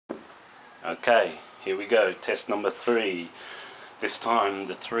Okay, here we go, test number 3. This time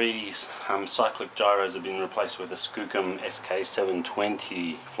the 3 cyclic gyros have been replaced with a Skookum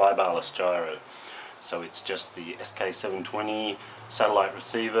SK720 flybarless gyro. So it's just the SK720 satellite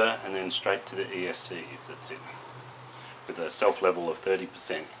receiver and then straight to the ESCs, that's it. With a self level of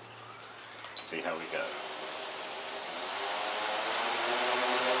 30%. See how we go.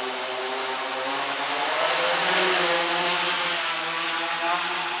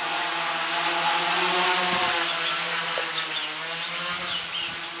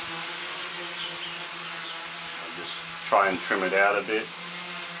 Try and trim it out a bit.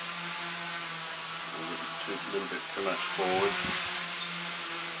 A little bit too much forward.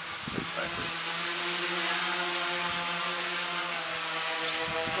 Backwards.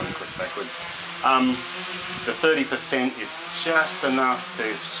 One click backwards. The 30% is just enough to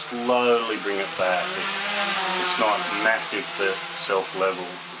slowly bring it back. It's not massive to self-level.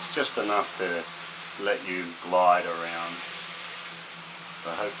 It's just enough to let you glide around. So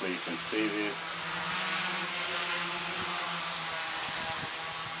hopefully you can see this.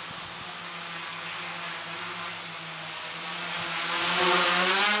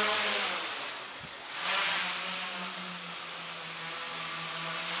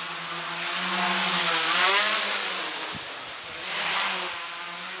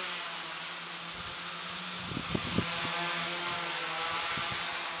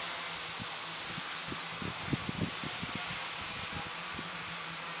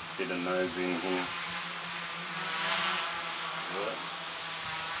 Bit of nose in here.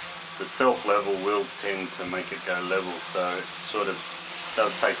 The self-level will tend to make it go level, so it sort of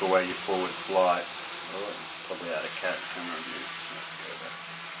does take away your forward flight. Probably out of camera view. Let's go back.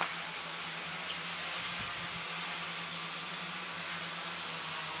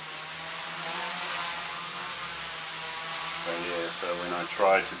 So yeah, so when I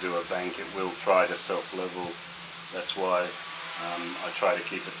try to do a bank, it will try to self-level. That's why I try to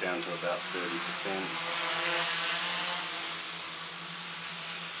keep it down to about 30%.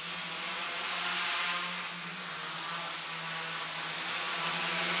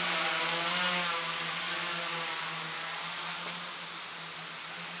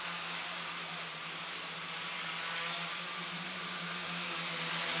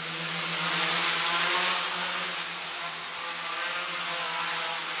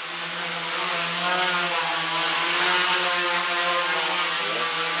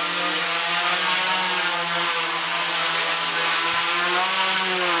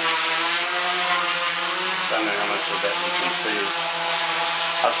 Don't know how much of that you can see.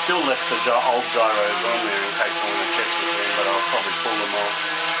 I've still left the old gyros on there in case I want to test with them, but I'll probably pull them off.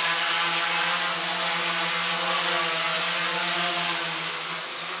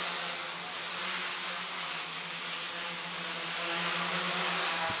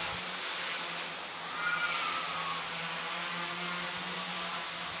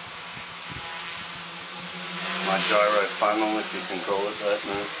 My gyro funnel, if you can call it that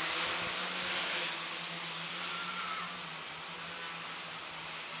now.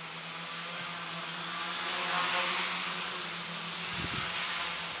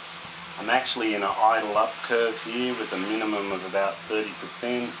 I'm actually in an idle up curve here with a minimum of about 30%,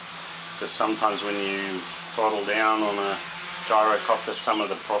 because sometimes when you throttle down on a gyrocopter, some of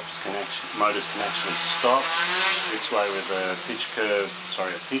the motors can actually stop. This way with a pitch curve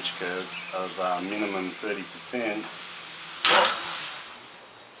of minimum 30%,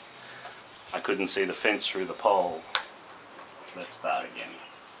 I couldn't see the fence through the pole. Let's start again.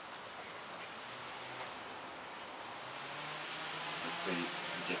 Let's see.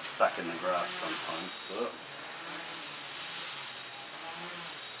 Get stuck in the grass sometimes.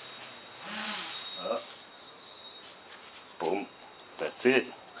 Boom. That's it.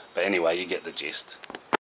 But anyway, you get the gist.